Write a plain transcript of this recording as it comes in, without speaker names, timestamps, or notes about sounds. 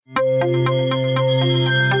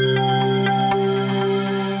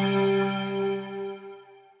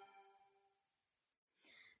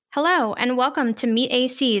Hello, and welcome to Meet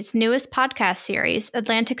AC's newest podcast series,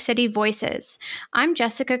 Atlantic City Voices. I'm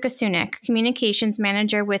Jessica Kasunich, Communications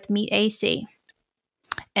Manager with Meet AC.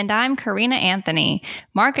 And I'm Karina Anthony,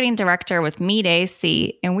 Marketing Director with Meet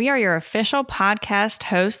AC, and we are your official podcast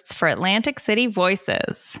hosts for Atlantic City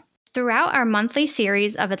Voices. Throughout our monthly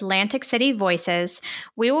series of Atlantic City Voices,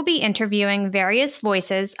 we will be interviewing various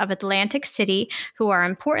voices of Atlantic City who are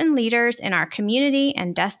important leaders in our community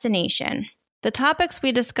and destination. The topics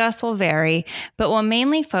we discuss will vary, but will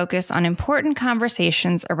mainly focus on important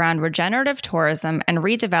conversations around regenerative tourism and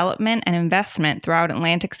redevelopment and investment throughout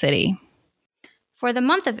Atlantic City. For the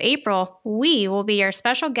month of April, we will be your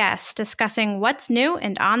special guests discussing what's new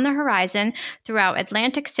and on the horizon throughout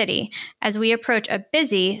Atlantic City as we approach a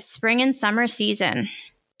busy spring and summer season.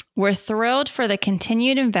 We're thrilled for the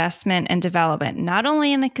continued investment and development, not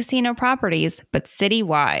only in the casino properties, but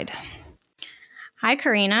citywide. Hi,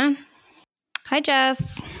 Karina. Hi,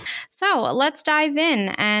 Jess. So let's dive in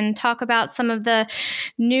and talk about some of the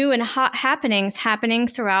new and hot happenings happening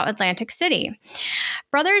throughout Atlantic City.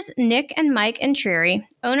 Brothers Nick and Mike Intrieri,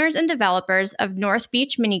 owners and developers of North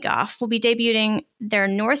Beach Mini Golf, will be debuting their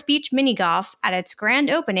North Beach Mini Golf at its grand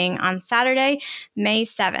opening on Saturday, May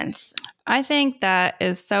 7th. I think that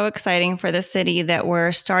is so exciting for the city that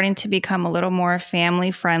we're starting to become a little more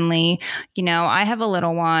family friendly. You know, I have a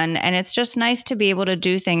little one, and it's just nice to be able to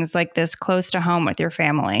do things like this close to home with your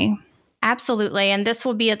family. Absolutely. And this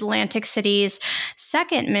will be Atlantic City's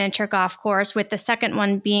second miniature golf course, with the second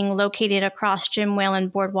one being located across Jim Whalen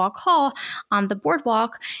Boardwalk Hall on the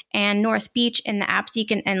boardwalk and North Beach in the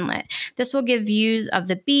Absecon Inlet. This will give views of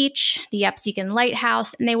the beach, the Absecon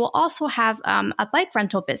Lighthouse, and they will also have a bike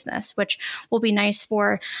rental business, which will be nice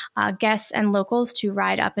for guests and locals to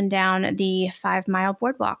ride up and down the 5-mile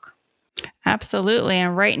boardwalk. Absolutely.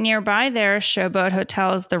 And right nearby there, Showboat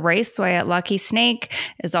Hotel's The Raceway at Lucky Snake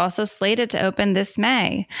is also slated to open this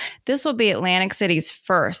May. This will be Atlantic City's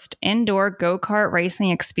first indoor go-kart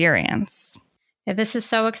racing experience. Yeah, this is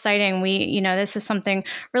so exciting. This is something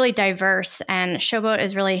really diverse, and Showboat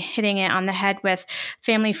is really hitting it on the head with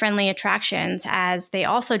family-friendly attractions, as they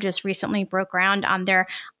also just recently broke ground on their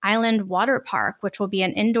Island Water Park, which will be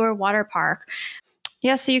an indoor water park.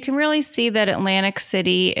 Yeah, so you can really see that Atlantic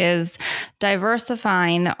City is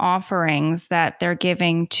diversifying the offerings that they're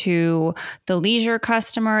giving to the leisure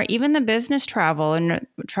customer, even the business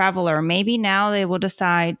traveler. Maybe now they will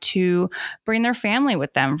decide to bring their family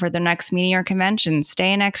with them for the next meeting or convention,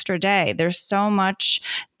 stay an extra day. There's so much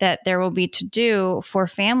that there will be to do for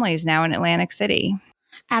families now in Atlantic City.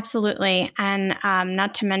 Absolutely. And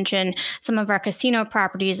not to mention, some of our casino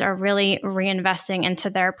properties are really reinvesting into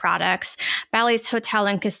their products. Bally's Hotel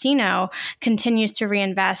and Casino continues to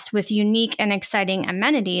reinvest with unique and exciting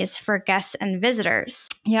amenities for guests and visitors.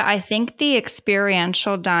 Yeah, I think the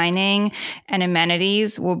experiential dining and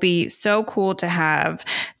amenities will be so cool to have.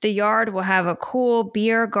 The yard will have a cool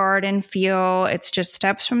beer garden feel. It's just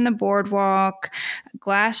steps from the boardwalk,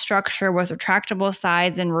 glass structure with retractable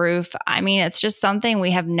sides and roof. I mean, it's just something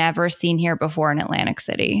we have never seen here before in Atlantic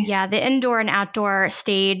City. Yeah, the indoor and outdoor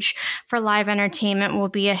stage for live entertainment will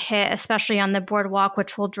be a hit, especially on the boardwalk,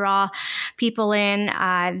 which will draw people in.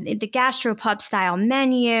 The gastropub style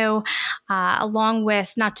menu, along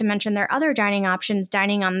with, not to mention their other dining options,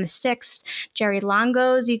 dining on the 6th, Jerry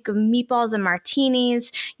Longo's, you can meatballs and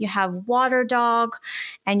martinis, you have water dog,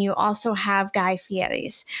 and you also have Guy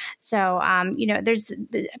Fieri's. So,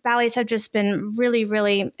 Bally's have just been really,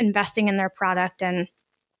 really investing in their product, and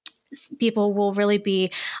people will really be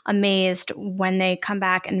amazed when they come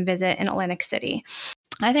back and visit in Atlantic City.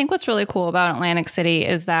 I think what's really cool about Atlantic City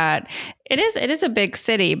is that it is a big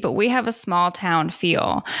city, but we have a small town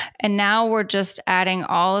feel. And now we're just adding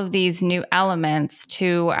all of these new elements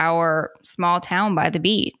to our small town by the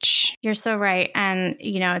beach. You're so right. And,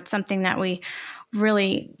 it's something that we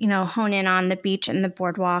really, hone in on, the beach and the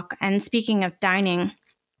boardwalk. And speaking of dining,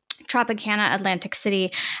 Tropicana Atlantic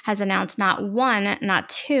City has announced not 1, not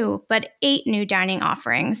 2, but 8 new dining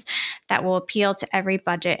offerings that will appeal to every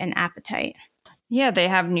budget and appetite. Yeah, they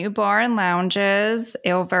have new bar and lounges.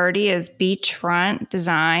 Il Verde is beachfront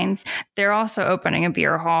designs. They're also opening a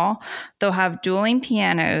beer hall. They'll have dueling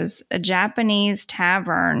pianos, a Japanese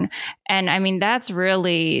tavern. And I mean, that's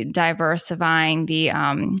really diversifying the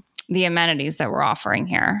amenities that we're offering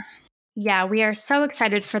here. Yeah, we are so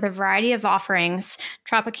excited for the variety of offerings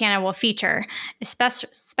Tropicana will feature,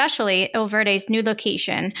 especially Il Verde's new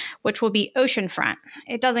location, which will be oceanfront.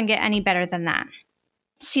 It doesn't get any better than that.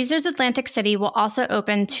 Caesars Atlantic City will also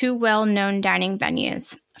open 2 well-known dining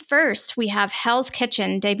venues. First, we have Hell's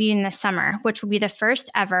Kitchen debuting this summer, which will be the first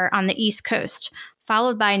ever on the East Coast,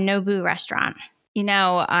 followed by Nobu Restaurant.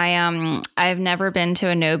 I've never been to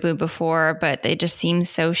a Nobu before, but they just seem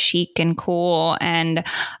so chic and cool. And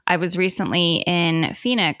I was recently in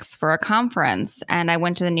Phoenix for a conference, and I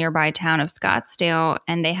went to the nearby town of Scottsdale,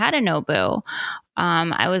 and they had a Nobu.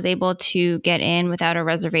 I was able to get in without a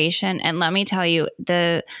reservation, and let me tell you,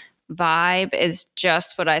 the vibe is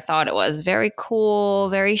just what I thought it was. Very cool,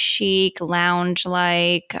 very chic,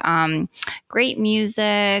 lounge-like, great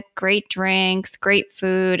music, great drinks, great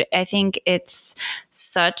food. I think it's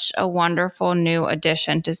such a wonderful new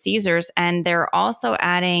addition to Caesars. And they're also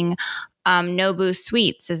adding Nobu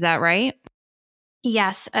Suites. Is that right?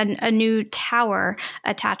 Yes, a new tower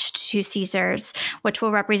attached to Caesars, which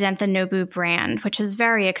will represent the Nobu brand, which is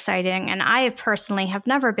very exciting. And I personally have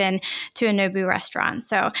never been to a Nobu restaurant,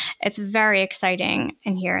 so it's very exciting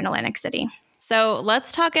in here in Atlantic City. So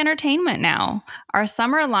let's talk entertainment now. Our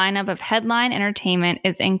summer lineup of headline entertainment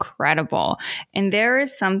is incredible, and there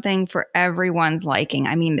is something for everyone's liking.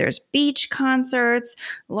 I mean, there's beach concerts,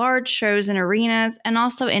 large shows in arenas, and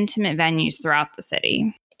also intimate venues throughout the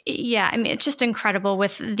city. Yeah, I mean, it's just incredible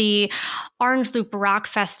with the Orange Loop Rock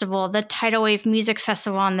Festival, the Tidal Wave Music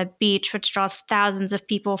Festival on the beach, which draws thousands of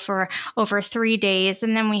people for over 3 days.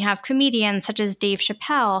 And then we have comedians such as Dave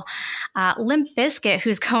Chappelle, Limp Bizkit,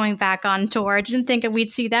 who's going back on tour. Didn't think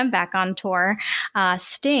we'd see them back on tour.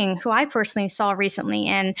 Sting, who I personally saw recently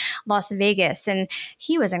in Las Vegas, and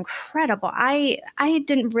he was incredible. I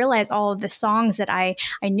didn't realize all of the songs that I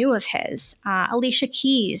knew of his. Alicia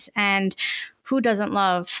Keys, and who doesn't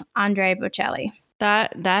love Andrea Bocelli?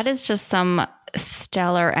 That is just some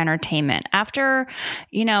stellar entertainment. After,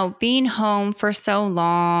 being home for so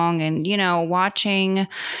long and,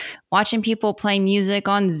 watching people play music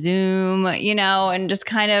on Zoom, and just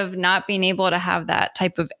kind of not being able to have that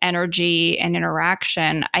type of energy and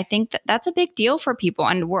interaction, I think that's a big deal for people.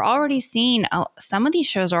 And we're already seeing some of these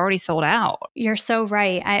shows are already sold out. You're so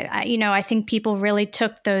right. I think people really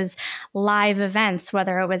took those live events,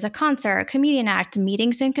 whether it was a concert, a comedian act,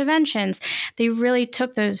 meetings and conventions, they really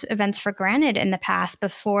took those events for granted in the past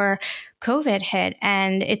before COVID hit.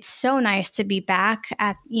 And it's so nice to be back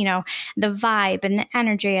at, the vibe and the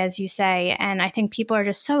energy, as you say. And I think people are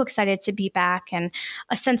just so excited to be back and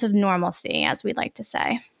a sense of normalcy, as we like to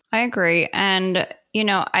say. I agree. And,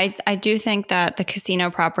 I do think that the casino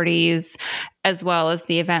properties, as well as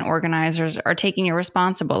the event organizers, are taking a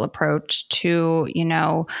responsible approach to,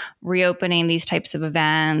 reopening these types of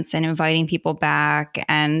events and inviting people back.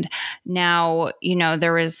 And now,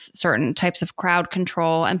 there is certain types of crowd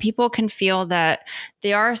control, and people can feel that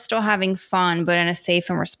they are still having fun, but in a safe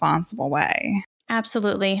and responsible way.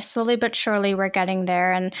 Absolutely. Slowly but surely, we're getting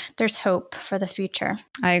there, and there's hope for the future.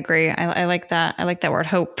 I agree. I like that. I like that word,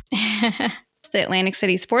 hope. The Atlantic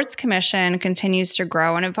City Sports Commission continues to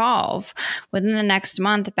grow and evolve. Within the next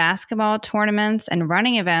month, basketball tournaments and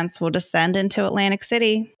running events will descend into Atlantic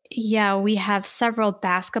City. Yeah, we have several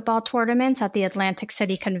basketball tournaments at the Atlantic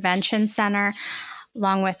City Convention Center,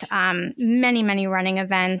 along with many, many running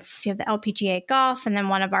events. You have the LPGA Golf, and then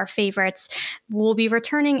one of our favorites will be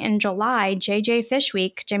returning in July, JJ Fish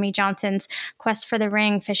Week, Jimmy Johnson's Quest for the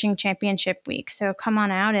Ring Fishing Championship Week. So come on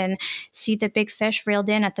out and see the big fish reeled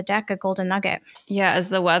in at the deck at Golden Nugget. Yeah, as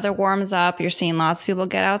the weather warms up, you're seeing lots of people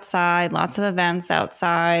get outside, lots of events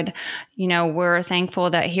outside. We're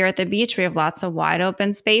thankful that here at the beach, we have lots of wide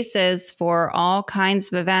open spaces for all kinds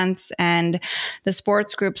of events, and the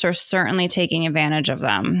sports groups are certainly taking advantage of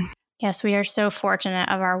them. Yes, we are so fortunate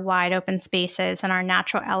of our wide open spaces and our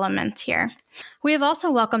natural elements here. We have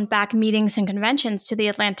also welcomed back meetings and conventions to the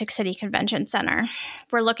Atlantic City Convention Center.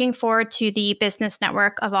 We're looking forward to the Business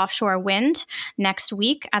Network of Offshore Wind next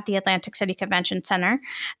week at the Atlantic City Convention Center,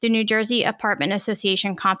 the New Jersey Apartment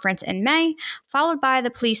Association Conference in May, followed by the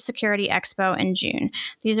Police Security Expo in June.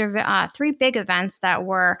 These are 3 big events that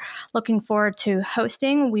we're looking forward to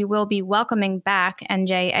hosting. We will be welcoming back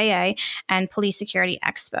NJAA and Police Security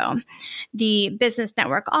Expo. The Business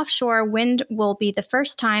Network Offshore Wind will be the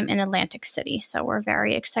first time in Atlantic City. So we're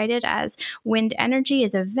very excited, as wind energy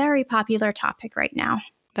is a very popular topic right now.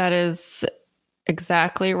 That is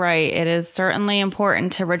exactly right. It is certainly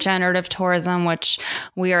important to regenerative tourism, which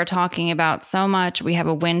we are talking about so much. We have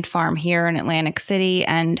a wind farm here in Atlantic City,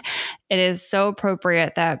 and it is so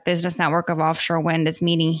appropriate that Business Network of Offshore Wind is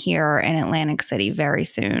meeting here in Atlantic City very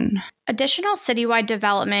soon. Additional citywide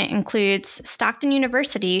development includes Stockton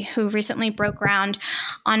University, who recently broke ground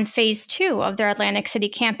on phase 2 of their Atlantic City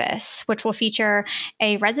campus, which will feature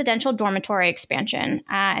a residential dormitory expansion.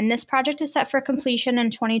 And this project is set for completion in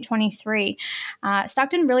 2023.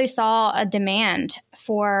 Stockton really saw a demand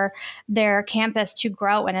for their campus to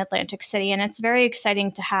grow in Atlantic City, and it's very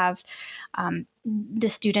exciting to have the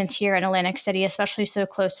students here in Atlantic City, especially so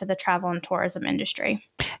close to the travel and tourism industry.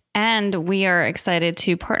 And we are excited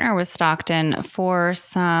to partner with Stockton for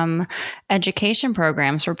some education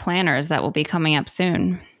programs for planners that will be coming up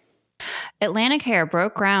soon. Atlanticare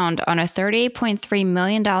broke ground on a $38.3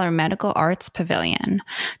 million medical arts pavilion.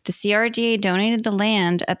 The CRDA donated the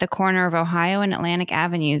land at the corner of Ohio and Atlantic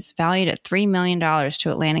Avenues, valued at $3 million to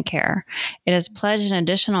Atlanticare. It has pledged an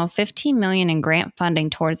additional $15 million in grant funding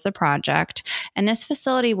towards the project, and this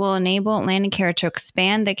facility will enable Atlanticare to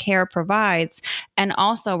expand the care it provides, and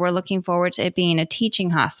also we're looking forward to it being a teaching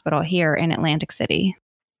hospital here in Atlantic City.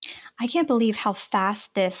 I can't believe how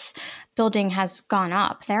fast this building has gone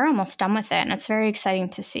up. They're almost done with it, and it's very exciting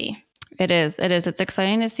to see. It is. It's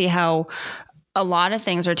exciting to see how a lot of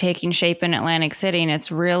things are taking shape in Atlantic City, and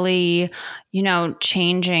it's really,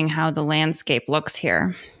 changing how the landscape looks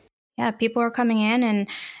here. Yeah, people are coming in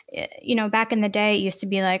and, back in the day, it used to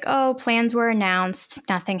be like, oh, plans were announced,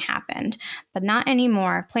 nothing happened. But not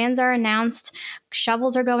anymore. Plans are announced,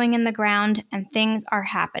 shovels are going in the ground, and things are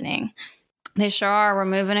happening. They sure are. We're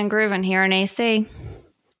moving and grooving here in AC.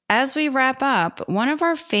 As we wrap up, one of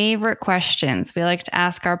our favorite questions we like to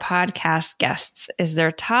ask our podcast guests is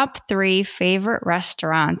their top 3 favorite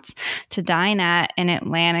restaurants to dine at in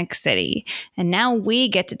Atlantic City. And now we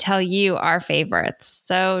get to tell you our favorites.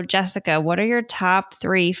 So, Jessica, what are your top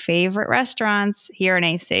 3 favorite restaurants here in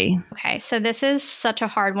AC? Okay, so this is such a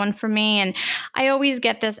hard one for me. And I always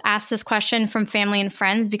get asked this question from family and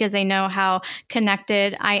friends because they know how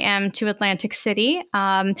connected I am to Atlantic City.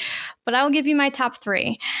 But I will give you my top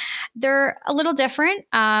 3. They're a little different.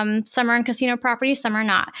 Some are on casino properties, some are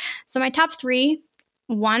not. So my top 3,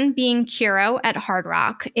 one being Kuro at Hard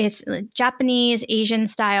Rock. It's Japanese, Asian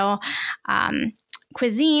style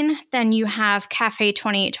cuisine. Then you have Cafe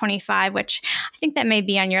 2825, which I think that may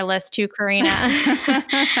be on your list too, Karina.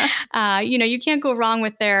 You can't go wrong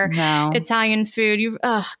with their Italian food.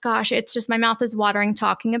 It's just my mouth is watering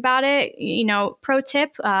talking about it. Pro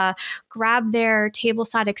tip, grab their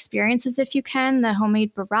tableside experiences if you can, the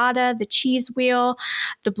homemade burrata, the cheese wheel,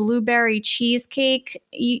 the blueberry cheesecake.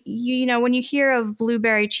 When you hear of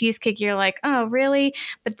blueberry cheesecake, you're like, oh, really?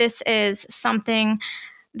 But this is something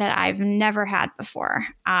that I've never had before.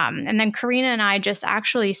 And then Karina and I just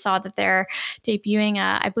actually saw that they're debuting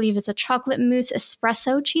I believe it's a chocolate mousse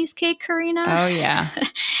espresso cheesecake, Karina. Oh, yeah.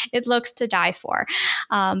 It looks to die for.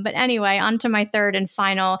 But anyway, on to my third and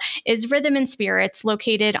final is Rhythm and Spirits,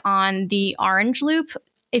 located on the Orange Loop.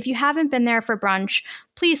 If you haven't been there for brunch,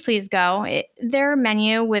 please go. Their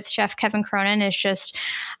menu with Chef Kevin Cronin is just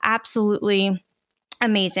absolutely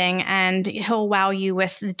amazing, and he'll wow you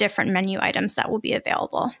with the different menu items that will be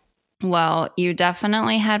available. Well, you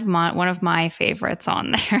definitely had one of my favorites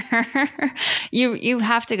on there. You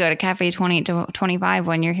have to go to Cafe 2825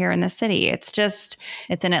 when you're here in the city. It's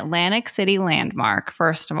an Atlantic City landmark,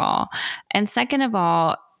 first of all. And second of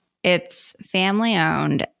all, it's family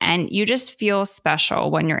owned, and you just feel special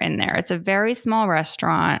when you're in there. It's a very small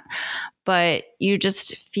restaurant, but you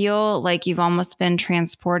just feel like you've almost been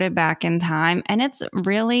transported back in time. And it's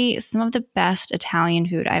really some of the best Italian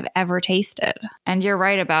food I've ever tasted. And you're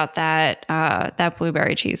right about that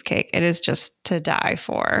blueberry cheesecake. It is just to die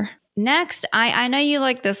for. Next, I know you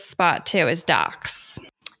like this spot too, is Doc's.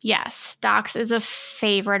 Yes, Doc's is a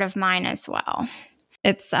favorite of mine as well.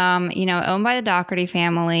 It's, owned by the Doherty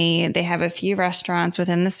family. They have a few restaurants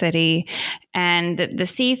within the city, and the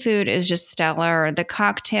seafood is just stellar. The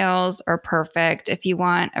cocktails are perfect. If you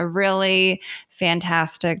want a really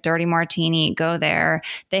fantastic dirty martini, go there.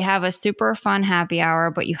 They have a super fun happy hour,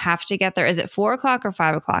 but you have to get there. Is it 4:00 or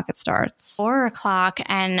 5:00 it starts? 4:00,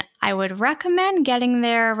 and I would recommend getting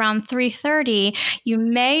there around 3:30. You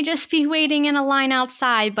may just be waiting in a line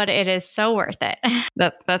outside, but it is so worth it.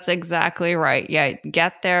 That's exactly right. Yeah,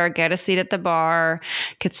 get there, get a seat at the bar,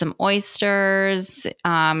 get some oysters.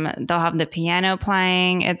 They'll have the piano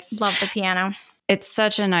playing. Love the piano. It's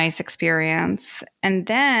such a nice experience. And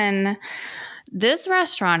then this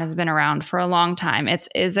restaurant has been around for a long time. It's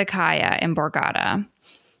Izakaya in Borgata.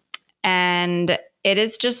 And it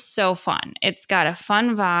is just so fun. It's got a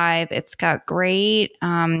fun vibe. It's got a great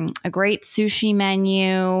sushi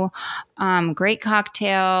menu, great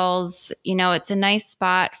cocktails. It's a nice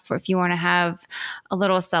spot for if you want to have a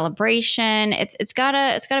little celebration. It's got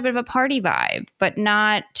a bit of a party vibe, but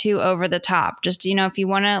not too over the top. Just, if you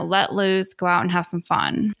want to let loose, go out and have some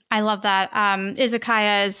fun. I love that.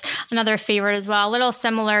 Izakaya is another favorite as well. A little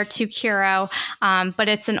similar to Kuro, but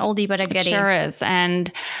it's an oldie but a goodie. It sure is.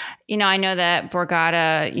 And I know that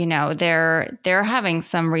Borgata, they're having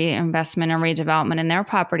some reinvestment and redevelopment in their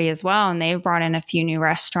property as well, and they've brought in a few new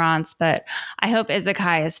restaurants. But I hope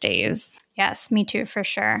Izakaya stays. Yes, me too, for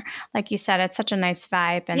sure. Like you said, it's such a nice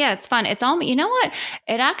vibe. And yeah, it's fun. It's all, you know what?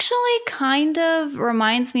 It actually kind of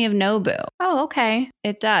reminds me of Nobu. Oh, okay.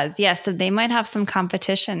 It does. Yeah, so they might have some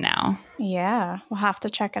competition now. Yeah, we'll have to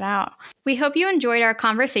check it out. We hope you enjoyed our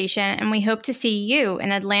conversation, and we hope to see you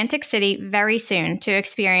in Atlantic City very soon to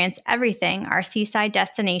experience everything our seaside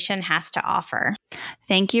destination has to offer.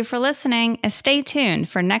 Thank you for listening, and stay tuned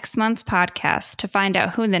for next month's podcast to find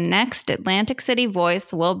out who the next Atlantic City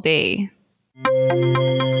voice will be.